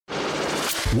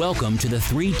Welcome to the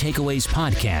Three Takeaways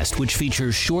podcast, which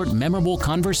features short, memorable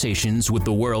conversations with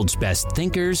the world's best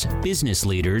thinkers, business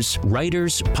leaders,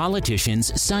 writers,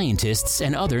 politicians, scientists,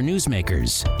 and other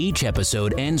newsmakers. Each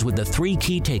episode ends with the three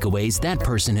key takeaways that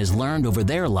person has learned over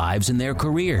their lives and their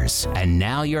careers. And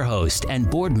now your host and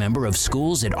board member of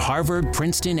schools at Harvard,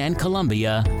 Princeton, and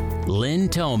Columbia, Lynn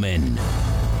Thoman.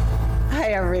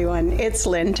 Hi, everyone. It's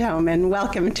Lynn Thoman.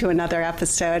 Welcome to another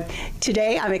episode.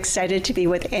 Today, I'm excited to be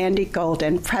with Andy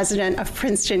Golden, president of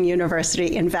Princeton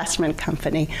University Investment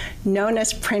Company, known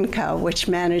as PRINCO, which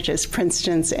manages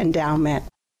Princeton's endowment.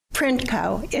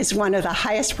 PRINCO is one of the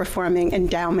highest performing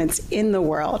endowments in the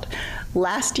world.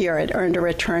 Last year, it earned a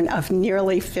return of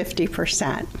nearly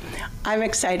 50%. I'm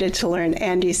excited to learn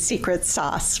Andy's secret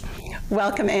sauce.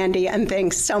 Welcome, Andy, and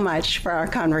thanks so much for our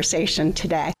conversation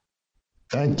today.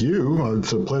 Thank you.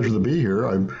 It's a pleasure to be here.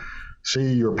 I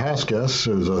see your past guest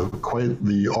is quite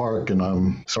the arc, and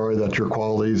I'm sorry that your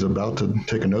quality is about to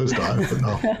take a nosedive, but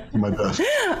I'll do my best.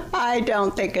 I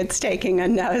don't think it's taking a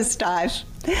nosedive.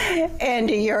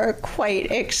 Andy, you're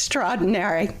quite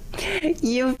extraordinary.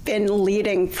 You've been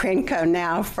leading PRINCO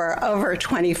now for over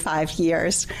 25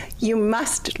 years. You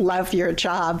must love your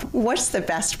job. What's the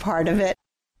best part of it?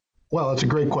 Well, that's a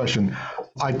great question.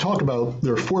 I talk about,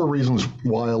 there are four reasons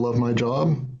why I love my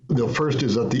job. The first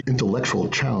is that the intellectual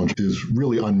challenge is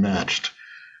really unmatched.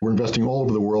 We're investing all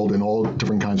over the world in all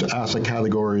different kinds of asset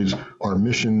categories. Our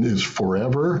mission is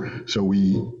forever, so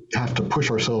we have to push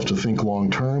ourselves to think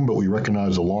long term, but we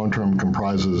recognize the long term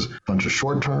comprises a bunch of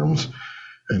short terms,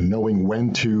 and knowing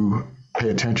when to pay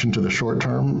attention to the short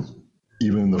term,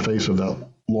 even in the face of that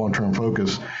long term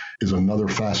focus, is another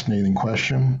fascinating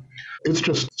question. It's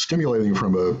just stimulating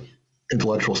from an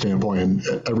intellectual standpoint,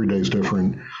 and every day is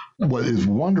different. What is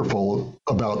wonderful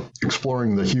about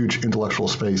exploring the huge intellectual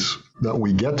space that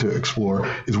we get to explore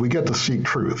is we get to seek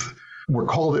truth. We're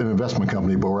called an investment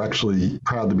company, but we're actually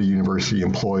proud to be university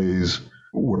employees.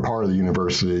 We're part of the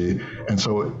university. And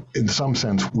so in some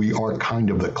sense, we are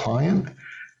kind of the client.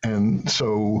 And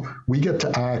so we get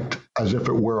to act as if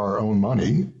it were our own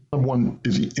money. One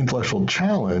is the intellectual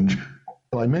challenge.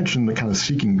 Well, I mentioned the kind of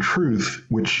seeking truth,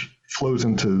 which flows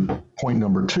into point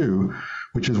number two,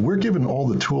 which is we're given all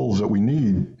the tools that we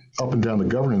need up and down the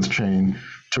governance chain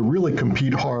to really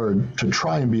compete hard to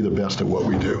try and be the best at what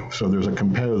we do. So there's a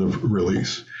competitive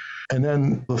release. And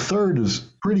then the third is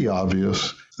pretty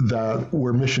obvious, that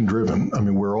we're mission driven. I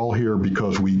mean, we're all here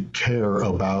because we care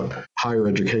about higher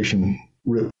education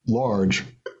writ large,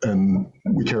 and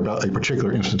we care about a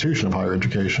particular institution of higher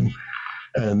education.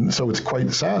 And so it's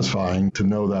quite satisfying to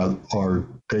know that our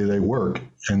day-to-day work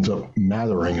ends up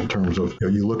mattering in terms of,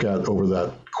 you look at over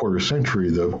that quarter century,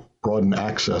 the broadened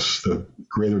access, the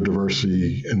greater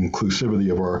diversity and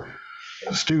inclusivity of our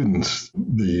students,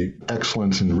 the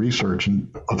excellence in research,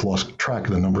 and I've lost track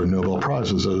of the number of Nobel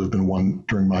Prizes that have been won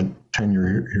during my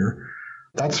tenure here.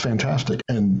 That's fantastic.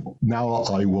 And now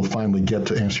I will finally get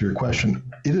to answer your question.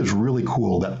 It is really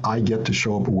cool that I get to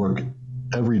show up at work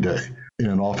every day in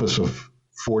an office of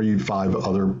 45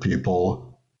 other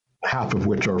people, half of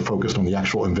which are focused on the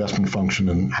actual investment function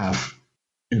and half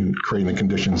in creating the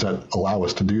conditions that allow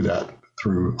us to do that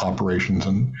through operations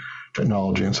and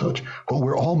technology and such. But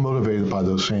we're all motivated by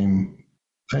those same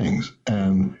things.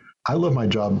 And I love my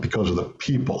job because of the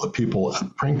people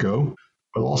at PRINCO,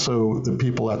 but also the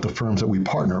people at the firms that we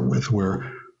partner with,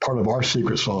 where part of our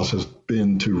secret sauce has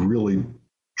been to really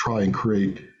try and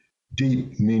create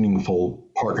deep, meaningful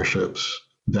partnerships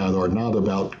that are not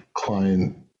about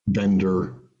client,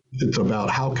 vendor. It's about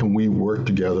how can we work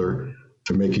together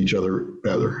to make each other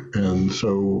better. And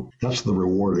so that's the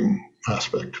rewarding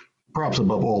aspect, perhaps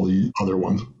above all the other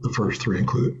ones, the first three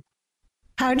included.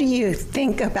 How do you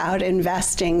think about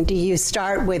investing? Do you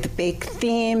start with big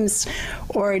themes,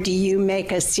 or do you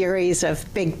make a series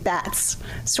of big bets,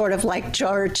 sort of like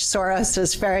George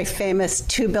Soros's very famous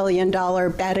 $2 billion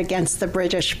bet against the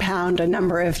British pound a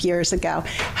number of years ago?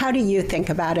 How do you think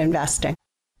about investing?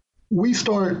 We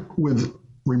start with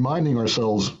reminding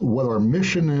ourselves what our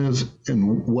mission is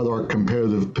and what our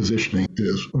competitive positioning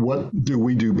is. What do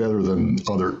we do better than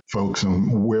other folks,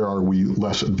 and where are we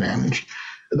less advantaged?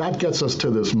 That gets us to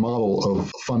this model of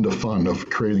fund to fund, of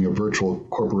creating a virtual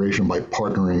corporation by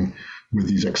partnering with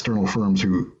these external firms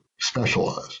who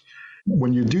specialize.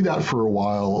 When you do that for a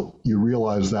while, you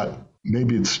realize that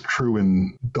maybe it's true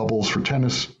in doubles for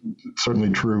tennis, it's certainly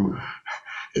true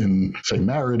in, say,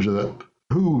 marriage, that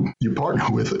who you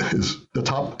partner with is the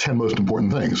top 10 most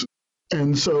important things.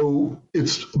 And so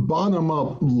it's bottom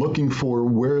up, looking for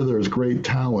where there's great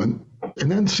talent,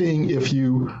 and then seeing if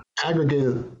you aggregate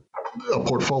it a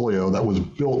portfolio that was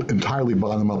built entirely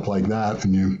bottom up like that,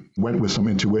 and you went with some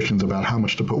intuitions about how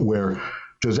much to put where,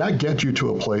 does that get you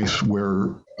to a place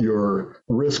where your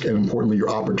risk and, importantly, your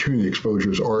opportunity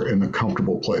exposures are in a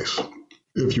comfortable place?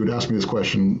 If you had asked me this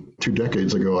question 2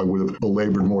 decades ago, I would have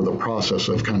belabored more the process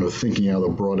of kind of thinking out a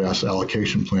broad-ass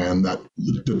allocation plan that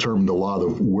determined a lot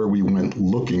of where we went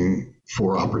looking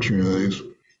for opportunities.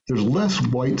 There's less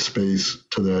white space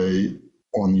today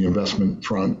on the investment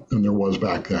front than there was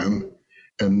back then.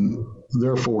 And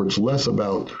therefore, it's less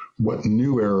about what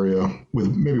new area, with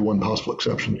maybe one possible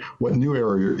exception, what new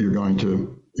area you're going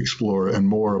to explore, and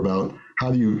more about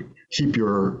how do you keep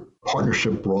your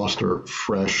partnership roster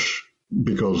fresh,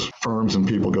 because firms and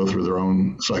people go through their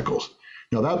own cycles.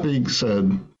 Now, that being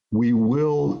said, we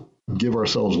will give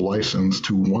ourselves license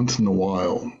to once in a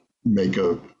while make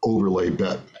a overlay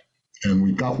bet. And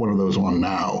we've got one of those on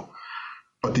now.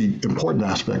 But the important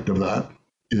aspect of that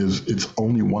is it's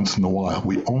only once in a while.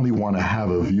 We only want to have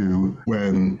a view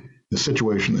when the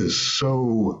situation is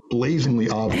so blazingly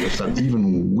obvious that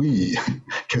even we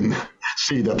can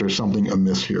see that there's something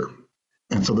amiss here.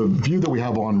 And so the view that we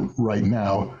have on right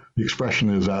now, the expression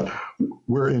is that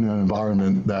we're in an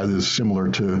environment that is similar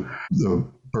to the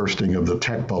bursting of the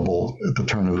tech bubble at the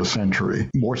turn of the century,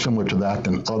 more similar to that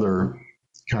than other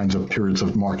kinds of periods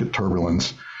of market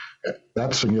turbulence.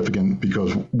 That's significant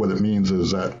because what it means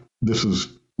is that this is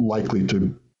likely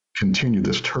to continue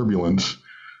this turbulence,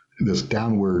 this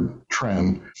downward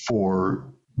trend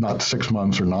for not 6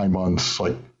 months or 9 months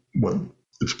like what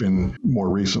it's been more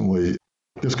recently.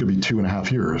 This could be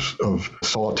 2.5 years of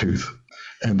sawtooth.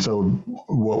 And so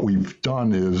what we've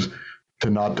done is to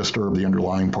not disturb the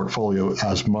underlying portfolio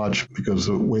as much, because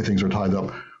the way things are tied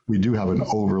up, we do have an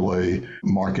overlay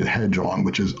market hedge on,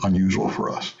 which is unusual for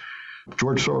us.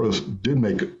 George Soros did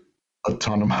make a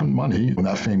ton of money on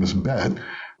that famous bet.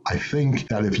 I think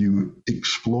that if you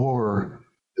explore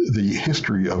the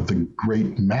history of the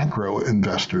great macro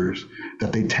investors,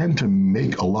 that they tend to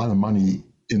make a lot of money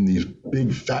in these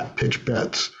big fat pitch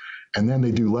bets, and then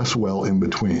they do less well in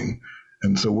between.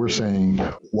 And so we're saying,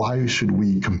 why should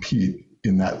we compete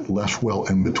in that less well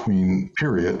in between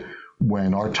period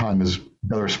when our time is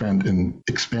better spent in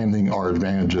expanding our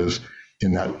advantages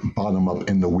in that bottom up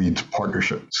in the weeds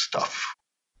partnership stuff?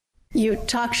 You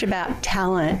talked about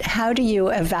talent. How do you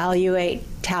evaluate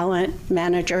talent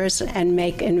managers and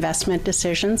make investment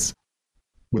decisions?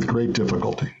 With great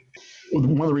difficulty.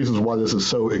 One of the reasons why this is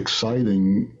so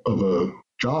exciting of a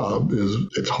job is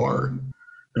it's hard,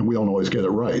 and we don't always get it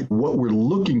right. What we're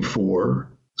looking for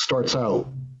starts out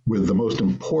with the most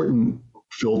important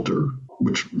filter,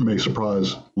 which may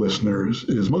surprise listeners,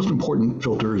 is most important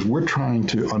filter is we're trying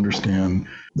to understand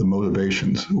the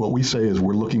motivations. What we say is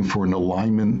we're looking for an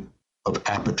alignment of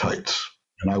appetites.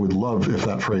 And I would love if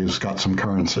that phrase got some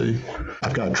currency.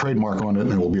 I've got a trademark on it,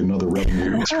 and it will be another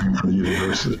revenue stream for the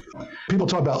university. People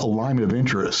talk about alignment of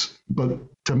interests, but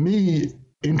to me,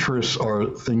 interests are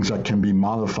things that can be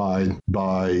modified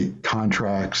by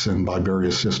contracts and by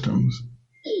various systems.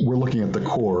 We're looking at the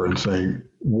core and saying,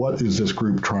 what is this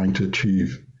group trying to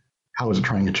achieve? How is it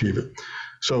trying to achieve it?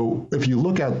 So if you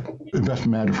look at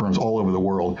investment management firms all over the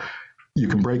world, you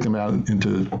can break them out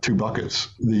into 2 buckets.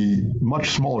 The much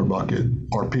smaller bucket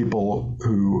are people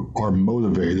who are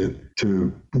motivated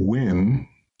to win,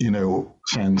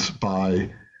 sense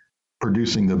by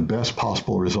producing the best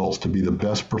possible results, to be the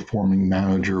best performing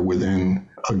manager within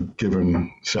a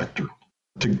given sector,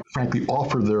 to frankly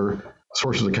offer their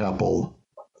sources of capital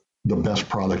the best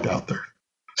product out there,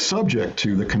 subject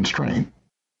to the constraint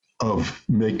of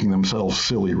making themselves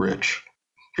silly rich.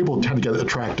 People tend to get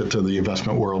attracted to the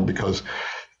investment world because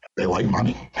they like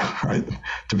money, right,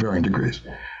 to varying degrees.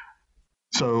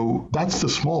 So that's the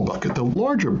small bucket. The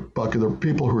larger bucket are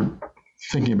people who are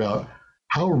thinking about,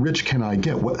 how rich can I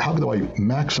get? How do I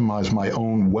maximize my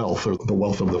own wealth or the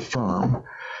wealth of the firm,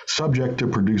 subject to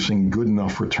producing good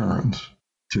enough returns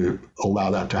to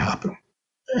allow that to happen?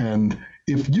 And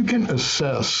if you can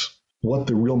assess what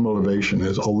the real motivation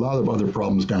is, a lot of other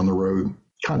problems down the road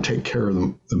can't take care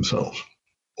of themselves.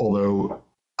 Although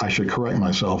I should correct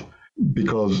myself,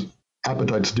 because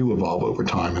appetites do evolve over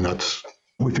time. And that's,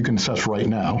 if you can assess right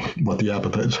now what the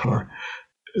appetites are,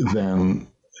 then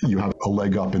you have a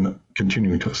leg up in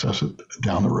continuing to assess it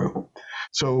down the road.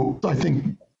 So I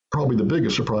think probably the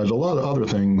biggest surprise, a lot of other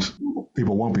things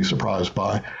people won't be surprised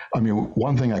by. I mean,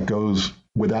 one thing that goes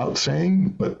without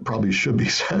saying, but probably should be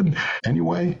said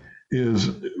anyway, is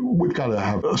we've got to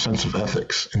have a sense of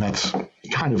ethics, and that's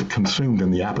kind of consumed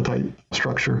in the appetite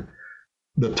structure.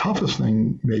 The toughest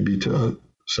thing maybe to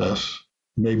assess,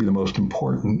 maybe the most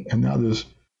important, and that is,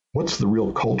 what's the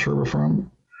real culture of a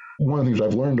firm? one of the things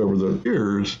I've learned over the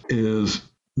years is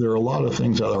there are a lot of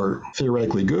things that are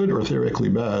theoretically good or theoretically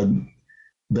bad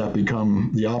that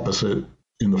become the opposite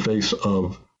in the face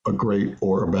of a great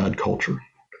or a bad culture.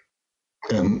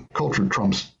 And culture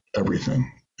trumps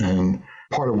everything. And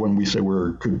part of when we say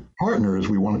we're good partners,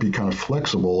 we want to be kind of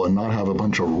flexible and not have a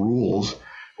bunch of rules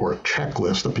or a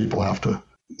checklist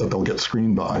that they'll get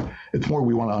screened by. It's more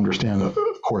we want to understand a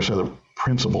core set of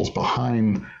principles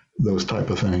behind those type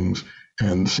of things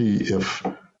and see if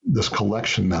this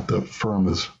collection that the firm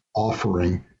is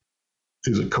offering,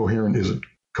 is it coherent, is it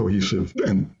cohesive,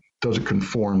 and does it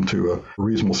conform to a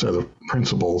reasonable set of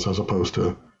principles as opposed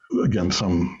to, again,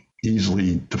 some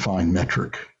easily defined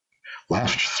metric.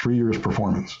 Last 3 years'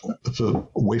 performance, it's a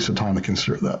waste of time to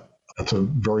consider that. That's a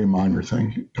very minor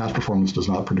thing. Past performance does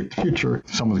not predict the future.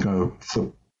 Someone's going to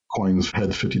flip coins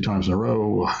heads 50 times in a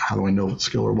row. How do I know if it's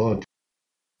skill or luck?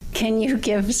 Can you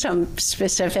give some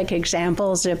specific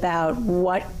examples about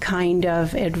what kind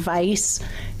of advice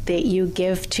that you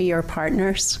give to your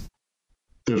partners?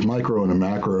 There's micro and a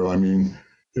macro. I mean,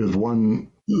 there's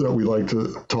one that we like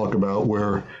to talk about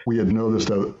where we had noticed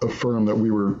that a firm that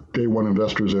we were day one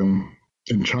investors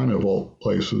in China, of all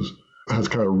places, has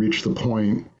kind of reached the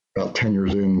point about 10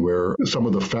 years in where some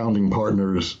of the founding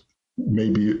partners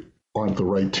maybe aren't the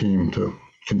right team to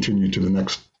continue to the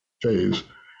next phase.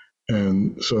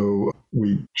 And so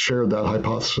we shared that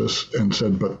hypothesis and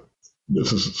said, but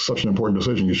this is such an important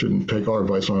decision. You shouldn't take our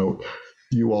advice on it.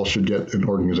 You all should get an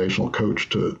organizational coach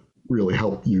to really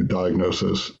help you diagnose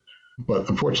this. But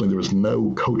unfortunately, there was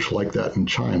no coach like that in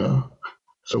China.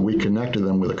 So we connected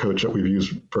them with a coach that we've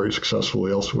used very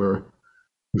successfully elsewhere,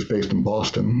 who's based in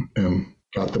Boston, and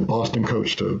got the Boston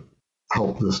coach to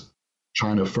help this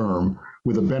China firm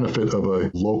with the benefit of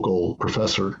a local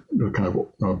professor, kind of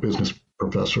a business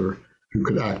professor, who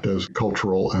could act as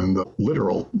cultural and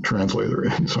literal translator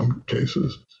in some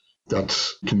cases. That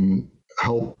can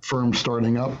help firms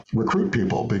starting up recruit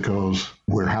people, because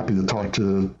we're happy to talk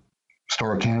to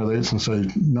star candidates and say,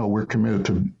 no, we're committed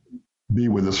to be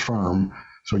with this firm.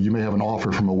 So you may have an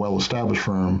offer from a well-established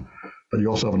firm, but you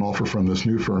also have an offer from this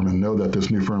new firm, and know that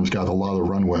this new firm's got a lot of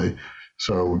runway.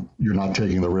 So you're not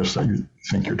taking the risk that you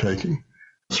think you're taking.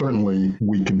 Certainly,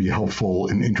 we can be helpful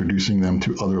in introducing them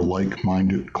to other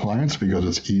like-minded clients, because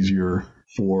it's easier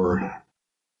for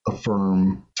a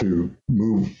firm to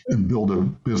move and build a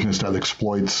business that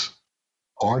exploits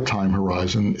our time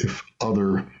horizon if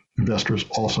other investors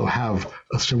also have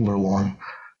a similar long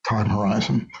time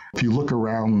horizon. If you look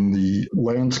around the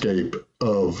landscape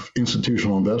of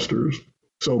institutional investors,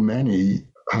 so many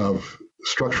have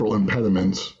structural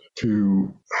impediments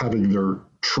to having their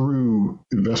true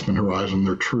investment horizon,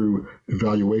 their true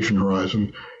evaluation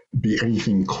horizon, be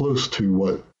anything close to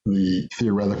what the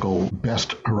theoretical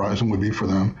best horizon would be for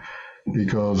them.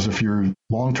 Because if you're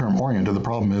long-term oriented, the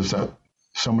problem is that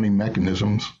so many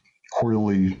mechanisms,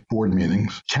 quarterly board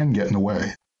meetings, can get in the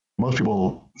way. Most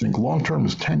people think long-term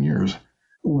is 10 years.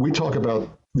 We talk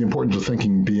about the importance of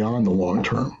thinking beyond the long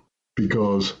term,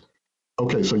 because,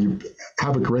 okay, so you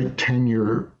have a great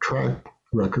 10-year track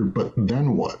record, but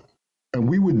then what? And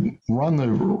we would run the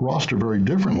roster very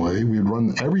differently. We'd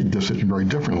run every decision very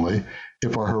differently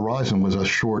if our horizon was as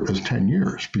short as 10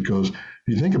 years. Because if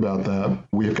you think about that,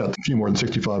 we've got a few more than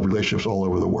 65 relationships all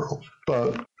over the world.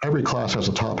 But every class has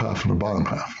a top half and a bottom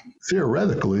half.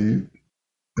 Theoretically,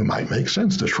 it might make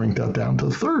sense to shrink that down to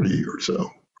 30 or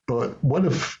so. But what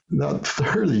if that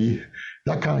 30,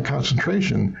 that kind of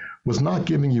concentration, was not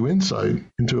giving you insight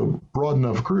into a broad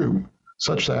enough group,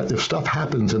 such that if stuff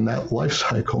happens in that life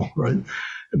cycle, right,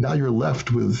 now you're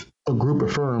left with a group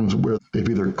of firms where they've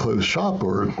either closed shop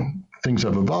or things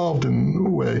have evolved in a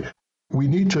way. We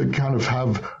need to kind of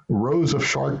have rows of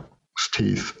shark's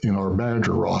teeth in our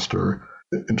manager roster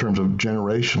in terms of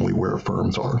generationally where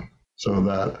firms are, so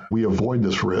that we avoid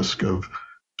this risk of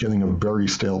getting a very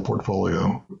stale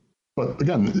portfolio. But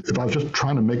again, if I was just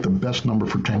trying to make the best number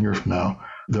for 10 years from now,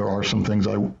 there are some things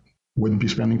I wouldn't be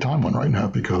spending time on right now,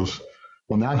 because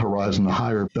on that horizon, the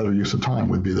higher, better use of time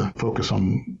would be the focus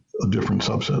on a different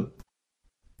subset.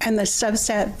 And the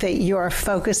subset that you're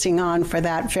focusing on for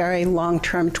that very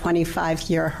long-term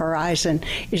 25-year horizon,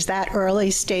 is that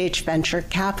early stage venture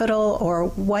capital, or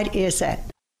what is it?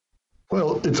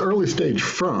 Well, it's early stage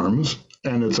firms,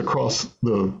 and it's across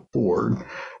the board.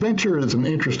 Venture is an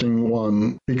interesting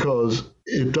one because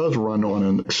it does run on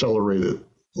an accelerated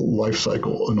life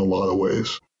cycle in a lot of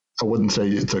ways. I wouldn't say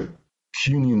it's a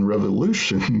Kuhnian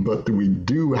revolution, but we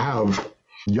do have,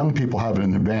 young people have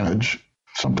an advantage,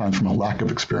 sometimes from a lack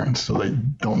of experience, so they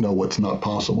don't know what's not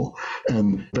possible.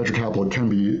 And venture capital can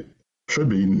be, should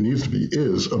be, needs to be,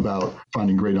 is about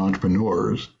finding great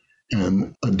entrepreneurs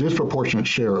And a disproportionate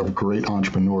share of great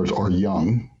entrepreneurs are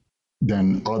young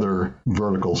than other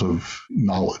verticals of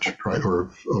knowledge, right, or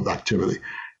of activity.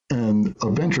 And a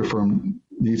venture firm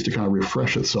needs to kind of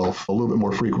refresh itself a little bit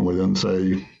more frequently than,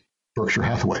 say, Berkshire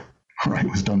Hathaway, right,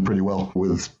 who's done pretty well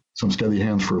with some steady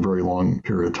hands for a very long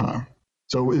period of time.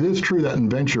 So it is true that in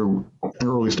venture, in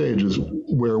early stages,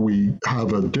 where we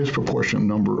have a disproportionate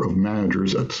number of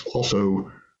managers, that's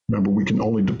also, remember, we can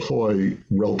only deploy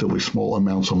relatively small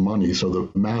amounts of money. So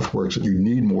the math works that you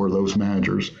need more of those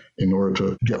managers in order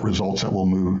to get results that will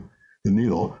move the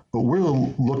needle. But we're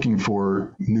looking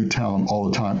for new talent all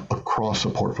the time across the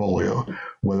portfolio,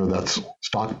 whether that's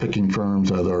stock picking firms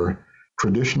that are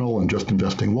traditional and just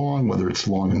investing long, whether it's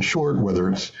long and short,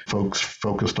 whether it's folks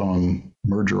focused on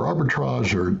merger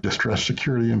arbitrage or distressed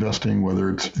security investing, whether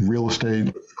it's real estate,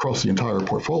 across the entire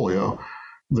portfolio.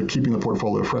 Keeping the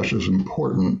portfolio fresh is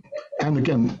important. And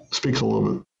again, speaks a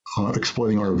little bit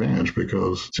exploiting our advantage,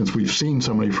 because since we've seen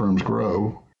so many firms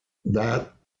grow,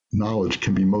 that knowledge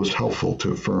can be most helpful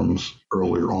to firms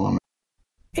earlier on.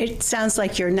 It sounds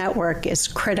like your network is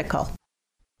critical.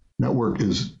 Network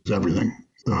is everything.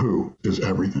 The who is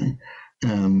everything.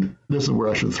 And this is where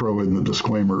I should throw in the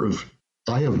disclaimer of,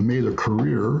 I have made a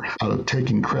career out of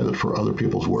taking credit for other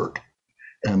people's work.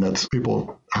 And that's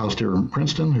people housed here in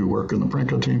Princeton who work in the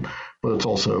Franco team, but it's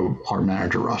also our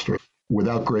manager roster.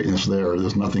 Without greatness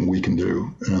there's nothing we can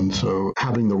do. And so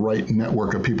having the right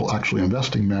network of people actually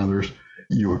investing matters.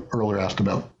 You earlier asked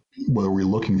about what are we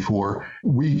looking for.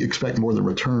 We expect more than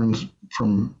returns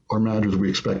from our managers. We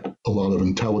expect a lot of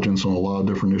intelligence on a lot of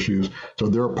different issues. So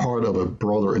they're a part of a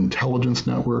broader intelligence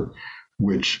network,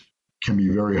 which can be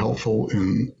very helpful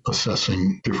in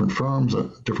assessing different firms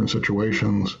at different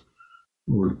situations.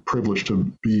 We're privileged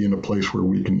to be in a place where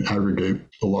we can aggregate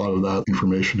a lot of that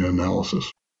information and analysis.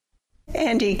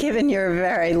 Andy, given your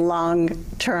very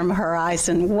long-term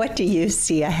horizon, what do you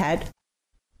see ahead?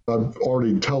 I've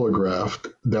already telegraphed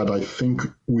that I think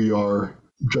we are,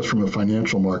 just from the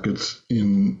financial markets,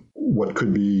 in what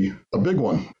could be a big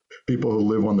one. People who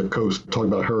live on the coast talk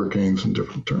about hurricanes in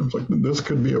different terms. Like, this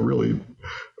could be a really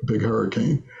big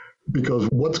hurricane, because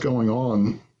what's going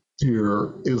on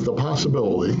here is the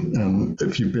possibility, and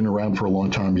if you've been around for a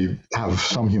long time, you have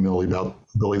some humility about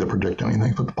the ability to predict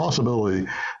anything, but the possibility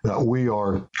that we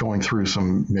are going through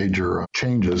some major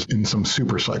changes in some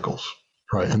super cycles,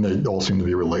 right? And they all seem to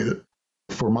be related.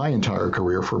 For my entire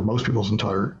career, for most people's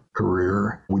entire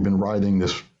career, we've been riding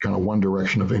this kind of one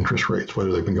direction of interest rates,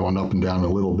 whether they've been going up and down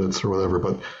in little bits or whatever,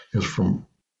 but it's from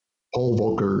Paul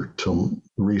Volcker till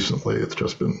recently, it's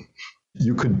just been,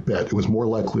 you could bet it was more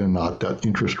likely than not that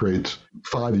interest rates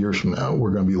 5 years from now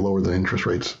were going to be lower than interest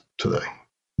rates today,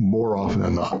 more often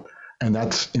than not. And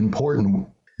that's important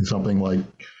in something like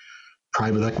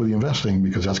private equity investing,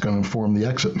 because that's going to inform the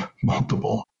exit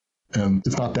multiple. And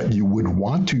it's not that you would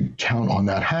want to count on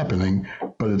that happening,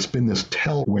 but it's been this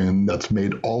tailwind that's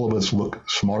made all of us look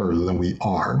smarter than we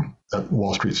are, that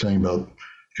Wall Street saying about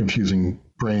confusing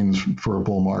brains for a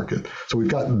bull market. So we've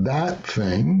got that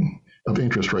thing of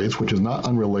interest rates, which is not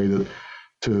unrelated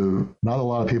to not a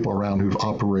lot of people around who've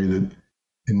operated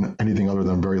in anything other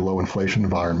than very low inflation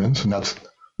environments. And that's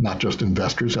not just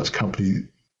investors, that's company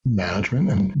management.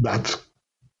 And that's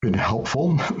been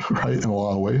helpful, right, in a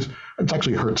lot of ways. It's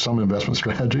actually hurt some investment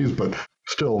strategies, but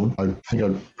still, I think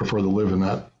I'd prefer to live in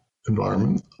that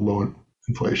environment, low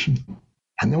inflation.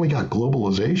 And then we got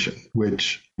globalization,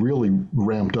 which really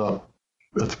ramped up.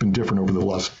 That's been different over the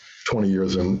last 20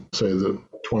 years than, say, the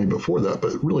 20 before that,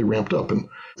 but it really ramped up. And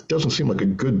it doesn't seem like a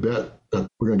good bet that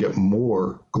we're going to get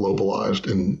more globalized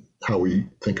in how we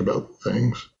think about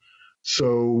things.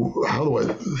 So how do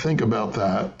I think about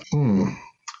that?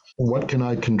 What can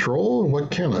I control and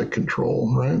what can I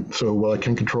control, right? So what I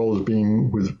can control is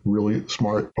being with really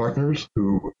smart partners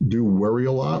who do worry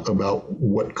a lot about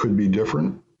what could be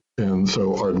different, and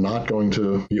so are not going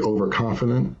to be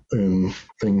overconfident in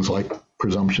things like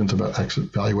presumptions about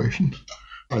exit valuations.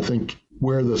 I think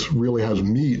where this really has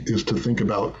meat is to think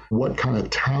about what kind of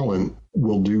talent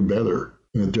will do better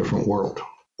in a different world,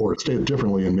 or state it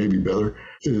differently and maybe better,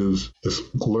 is this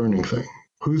learning thing.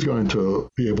 Who's going to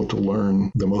be able to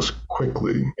learn the most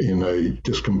quickly in a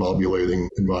discombobulating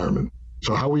environment?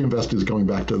 So how we invest is going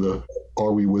back to the,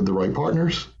 are we with the right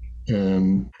partners?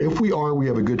 And if we are, we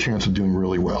have a good chance of doing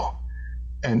really well.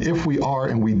 And if we are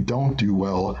and we don't do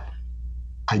well,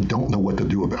 I don't know what to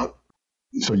do about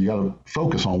it. So you got to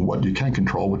focus on what you can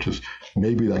control, which is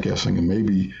maybe that guessing and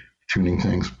maybe tuning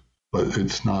things, but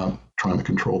it's not trying to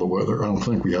control the weather. I don't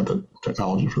think we have the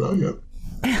technology for that yet.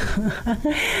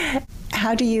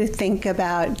 How do you think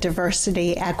about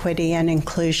diversity, equity, and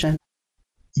inclusion?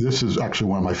 This is actually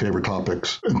one of my favorite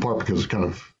topics, in part because kind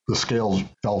of the scales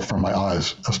fell from my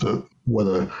eyes as to what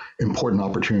an important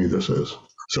opportunity this is.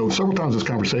 So several times in this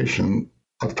conversation,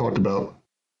 I've talked about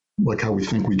like how we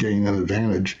think we gain an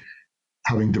advantage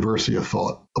having diversity of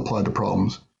thought applied to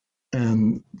problems.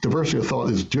 And diversity of thought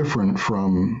is different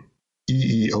from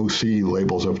EEOC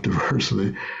labels of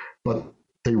diversity, but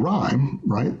they rhyme,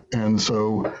 right? And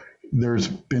so there's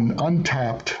been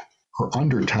untapped or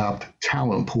undertapped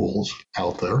talent pools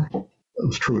out there. It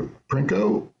was true at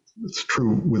Prinko, it's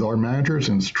true with our managers,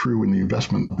 and it's true in the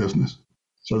investment business.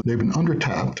 So they've been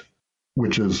undertapped,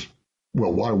 which is,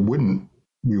 well, why wouldn't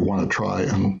we want to try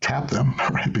and tap them,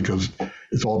 right? Because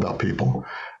it's all about people.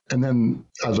 And then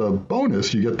as a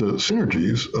bonus, you get the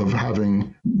synergies of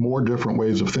having more different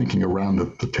ways of thinking around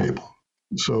the table.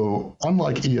 So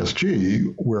unlike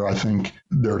ESG, where I think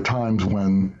there are times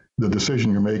when the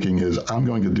decision you're making is, I'm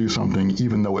going to do something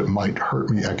even though it might hurt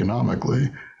me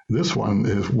economically, this one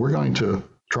is, we're going to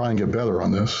try and get better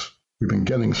on this. We've been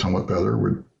getting somewhat better.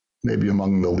 We're maybe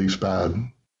among the least bad,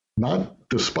 not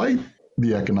despite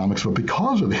the economics, but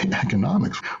because of the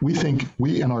economics. We think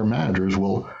we and our managers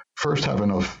will first have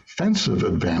an offensive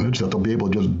advantage that they'll be able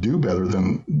to just do better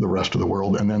than the rest of the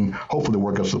world, and then hopefully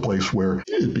work us to the place where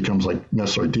it becomes like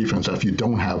necessary defense. If you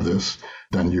don't have this,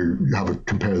 then you have a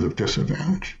competitive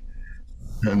disadvantage.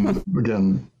 And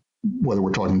again, whether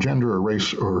we're talking gender or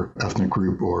race or ethnic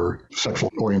group or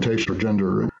sexual orientation or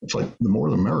gender, it's like the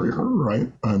more the merrier,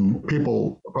 right? And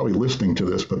people are probably listening to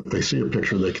this, but if they see a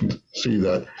picture, they can see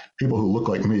that people who look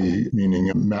like me,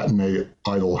 meaning matinee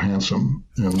idol handsome,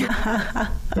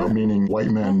 and meaning white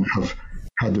men, have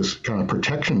had this kind of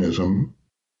protectionism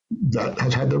that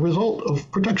has had the result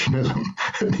of protectionism.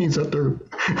 It means that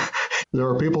there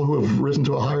are people who have risen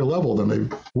to a higher level than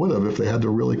they would have if they had to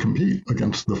really compete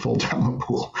against the full talent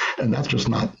pool. And that's just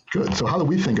not good. So how do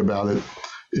we think about it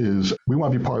is we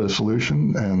want to be part of the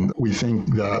solution. And we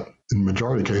think that in the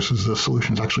majority of cases, the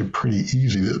solution is actually pretty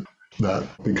easy. That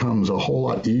becomes a whole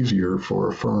lot easier for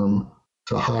a firm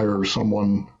to hire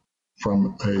someone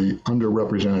from a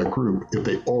underrepresented group if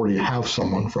they already have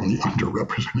someone from the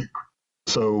underrepresented group.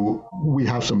 So we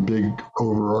have some big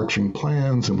overarching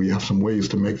plans and we have some ways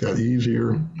to make that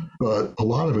easier. But a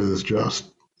lot of it is just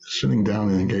sitting down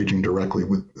and engaging directly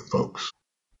with the folks.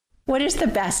 What is the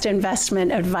best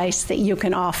investment advice that you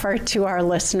can offer to our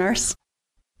listeners?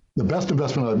 The best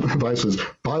investment advice is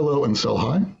buy low and sell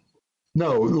high.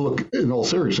 No, look, in all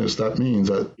seriousness, that means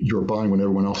that you're buying when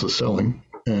everyone else is selling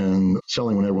and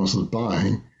selling when everyone else is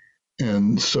buying.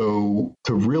 And so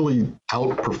to really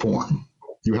outperform,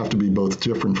 you have to be both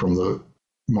different from the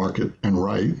market and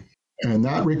right. And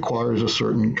that requires a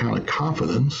certain kind of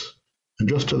confidence. And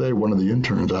just today, one of the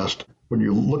interns asked, when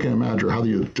you're looking at a manager, how do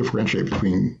you differentiate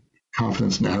between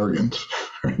confidence and arrogance?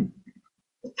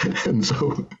 And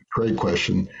so, great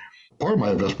question. Part of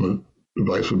my investment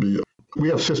advice would be, we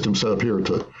have systems set up here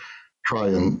to try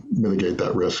and mitigate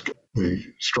that risk. The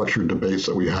structured debates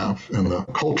that we have and the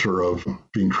culture of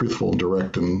being truthful and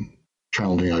direct and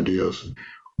challenging ideas.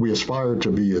 We aspire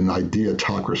to be an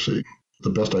ideatocracy. The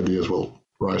best ideas will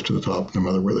rise to the top no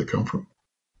matter where they come from.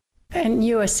 And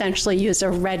you essentially use a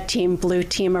red team, blue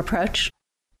team approach?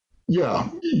 Yeah.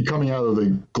 Coming out of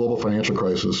the global financial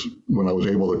crisis, when I was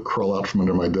able to crawl out from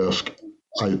under my desk,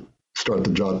 I started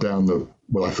to jot down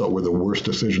what I thought were the worst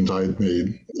decisions I had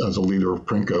made as a leader of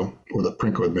Prinko, or that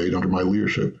Prinko had made under my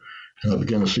leadership. And I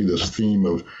began to see this theme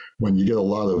of when you get a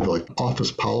lot of like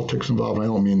office politics involved. And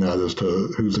I don't mean that as to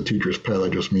who's the teacher's pet. I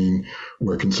just mean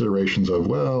where considerations of,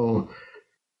 well,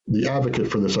 the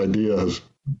advocate for this idea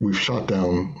we've shot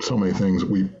down so many things.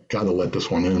 We've got to let this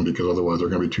one in because otherwise they're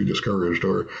going to be too discouraged.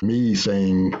 Or me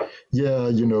saying, yeah,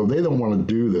 they don't want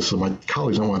to do this. So my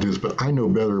colleagues don't want to do this, but I know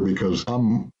better because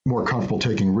I'm more comfortable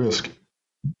taking risk,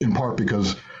 in part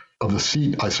because of the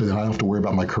seat I sit in. I don't have to worry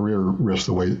about my career risk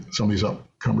the way some of these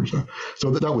upcomers do. So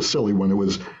that was silly when it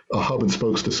was a hub and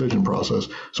spokes decision process.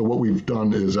 So what we've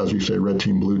done is, as you say, red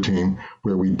team, blue team,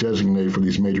 where we designate for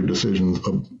these major decisions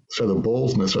a set of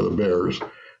bulls and a set of bears,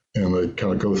 and they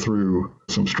kind of go through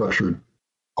some structured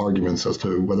arguments as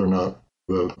to whether or not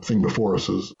the thing before us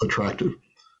is attractive.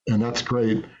 And that's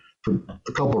great for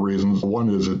a couple of reasons. One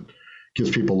is it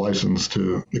gives people license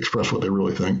to express what they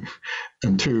really think.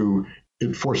 And two,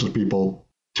 it forces people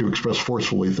to express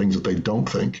forcefully things that they don't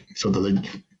think, so that they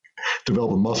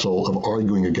develop a muscle of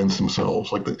arguing against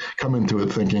themselves. Like they come into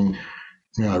it thinking,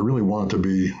 I really want to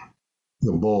be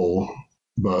the bull,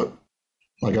 but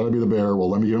I got to be the bear. Well,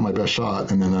 let me give it my best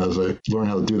shot. And then as I learn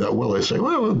how to do that well, they say,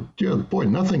 well, yeah, boy,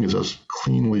 nothing is as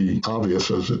cleanly obvious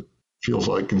as it feels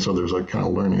like. And so there's a kind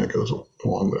of learning that goes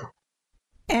along there.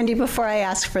 Andy, before I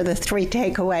ask for the 3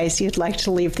 takeaways you'd like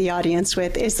to leave the audience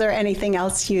with, is there anything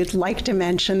else you'd like to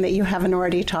mention that you haven't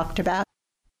already talked about?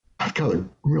 I've got a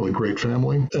really great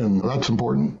family, and that's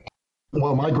important.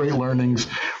 Well, my great learnings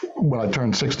when I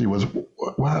turned 60 was,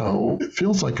 wow, it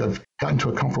feels like I've gotten to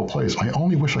a comfortable place. I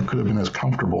only wish I could have been as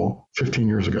comfortable 15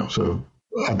 years ago. So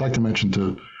I'd like to mention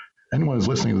to anyone who's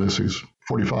listening to this who's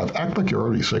 45, act like you're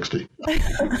already 60.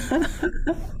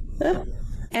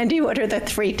 Andy, what are the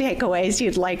 3 takeaways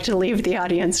you'd like to leave the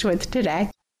audience with today?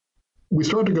 We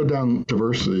started to go down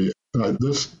diversity.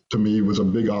 This, to me, was a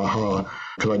big aha,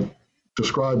 because I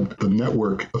described the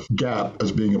network gap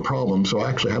as being a problem. So I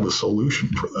actually have a solution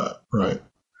for that, right?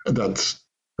 That's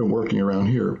been working around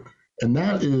here. And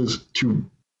that is to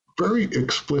very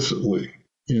explicitly,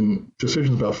 in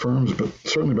decisions about firms, but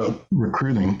certainly about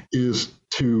recruiting, is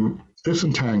to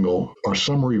disentangle our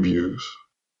summary views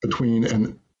between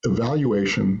an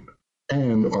evaluation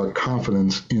and our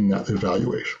confidence in that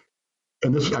evaluation.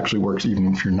 And this actually works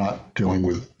even if you're not dealing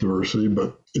with diversity,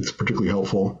 but it's particularly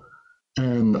helpful.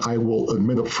 And I will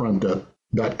admit up front that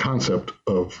that concept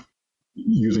of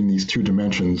using these 2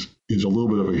 dimensions is a little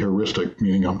bit of a heuristic,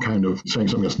 meaning I'm kind of saying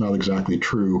something that's not exactly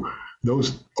true.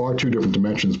 Those are 2 different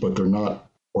dimensions, but they're not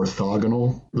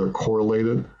orthogonal. They're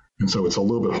correlated. And so it's a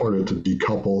little bit harder to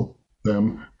decouple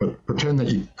them, but pretend that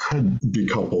you could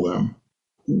decouple them.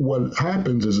 What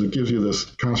happens is it gives you this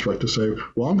construct to say,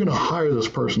 well, I'm going to hire this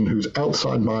person who's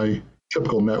outside my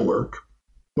typical network,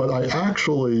 but I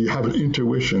actually have an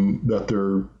intuition that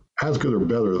they're as good or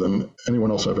better than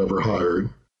anyone else I've ever hired.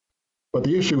 But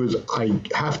the issue is I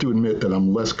have to admit that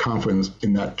I'm less confident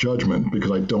in that judgment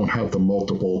because I don't have the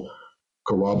multiple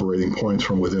corroborating points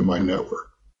from within my network.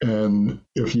 And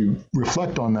if you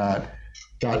reflect on that,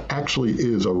 that actually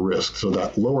is a risk. So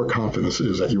that lower confidence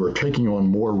is that you are taking on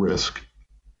more risk.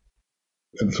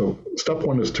 And so step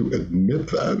 1 is to admit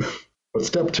that. But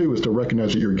step 2 is to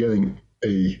recognize that you're getting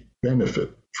a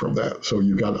benefit from that. So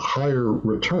you got a higher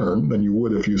return than you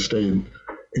would if you stayed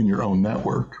in your own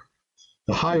network.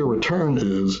 The higher return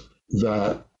is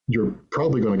that you're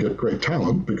probably going to get great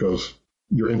talent because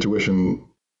your intuition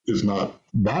is not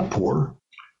that poor.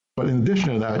 But in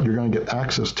addition to that, you're going to get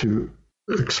access to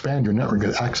expand your network,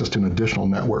 get access to an additional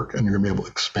network, and you're going to be able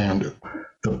to expand it.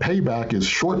 The payback is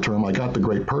short term, I got the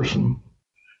great person.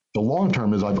 The long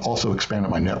term is I've also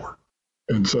expanded my network.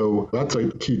 And so that's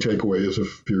a key takeaway is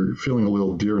if you're feeling a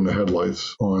little deer in the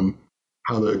headlights on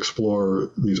how to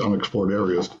explore these unexplored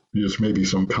areas, there's maybe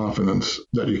some confidence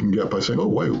that you can get by saying, oh,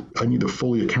 wait, I need to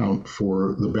fully account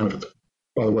for the benefits.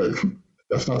 By the way,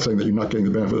 that's not saying that you're not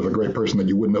getting the benefit of a great person that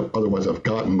you wouldn't have otherwise have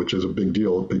gotten, which is a big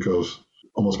deal because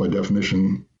almost by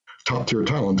definition, top tier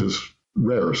talent is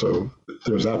rare. So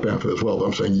there's that benefit as well. But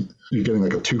I'm saying you're getting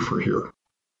like a twofer here.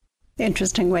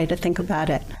 Interesting way to think about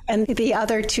it. And the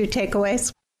other 2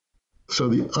 takeaways? So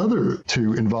the other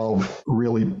 2 involve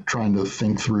really trying to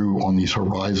think through on these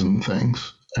horizon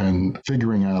things and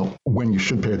figuring out when you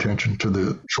should pay attention to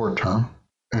the short term.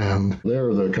 And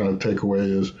there, the kind of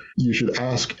takeaway is you should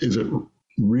ask, is it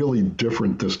really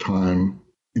different this time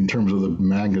in terms of the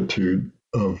magnitude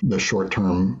of the short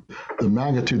term, the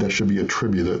magnitude that should be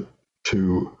attributed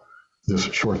to this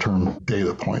short-term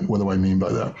data point? What do I mean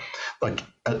by that? Like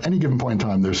at any given point in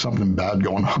time, there's something bad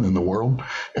going on in the world,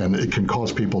 and it can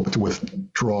cause people to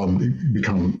withdraw and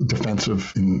become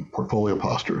defensive in portfolio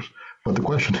postures. But the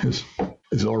question is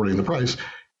it already in the price?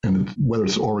 And whether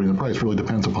it's already in the price really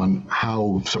depends upon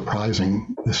how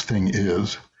surprising this thing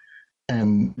is.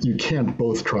 And you can't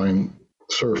both try and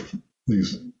surf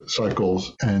these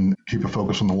cycles and keep a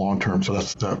focus on the long term. So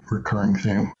that's that recurring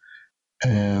theme.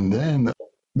 And then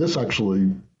this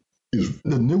actually is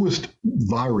the newest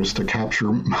virus to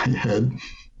capture my head.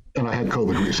 And I had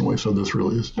COVID recently, so this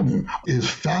really is new. It's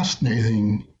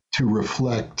fascinating to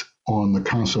reflect on the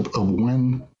concept of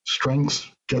when strengths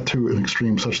get to an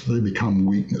extreme such that they become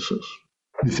weaknesses.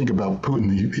 You think about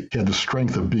Putin, he had the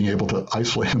strength of being able to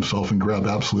isolate himself and grab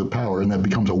absolute power, and that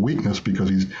becomes a weakness because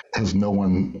he has no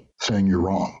one saying you're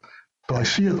wrong. But I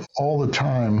see it all the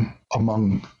time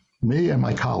among me and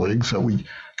my colleagues that we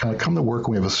kind of come to work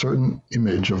and we have a certain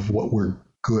image of what we're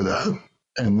good at.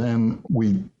 And then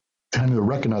we tend to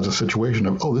recognize a situation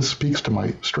of, oh, this speaks to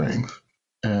my strength.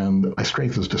 And my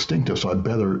strength is distinctive, so I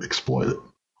better exploit it.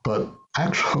 But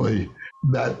actually,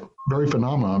 that very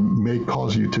phenomenon may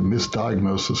cause you to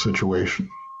misdiagnose the situation.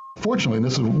 Fortunately, and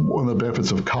this is one of the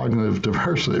benefits of cognitive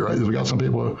diversity, right? Is we got some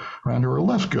people around who are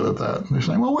less good at that. And they're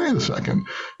saying, well, wait a second.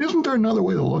 Isn't there another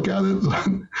way to look at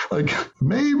it? Like,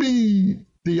 maybe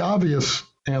the obvious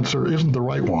answer isn't the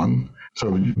right one.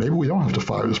 So maybe we don't have to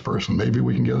fire this person. Maybe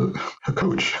we can get a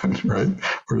coach, right?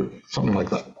 Or something like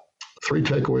that. 3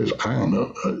 takeaways, I don't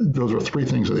know. Those are 3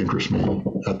 things that interest me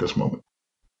at this moment.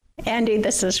 Andy,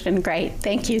 this has been great.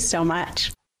 Thank you so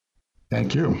much.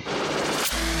 Thank you.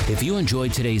 If you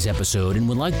enjoyed today's episode and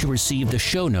would like to receive the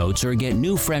show notes or get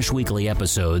new fresh weekly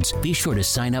episodes, be sure to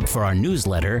sign up for our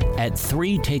newsletter at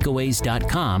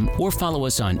 3takeaways.com or follow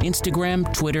us on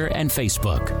Instagram, Twitter, and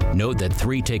Facebook. Note that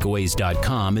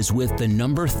 3takeaways.com is with the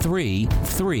number 3.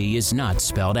 3 is not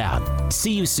spelled out.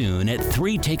 See you soon at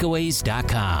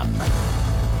 3takeaways.com.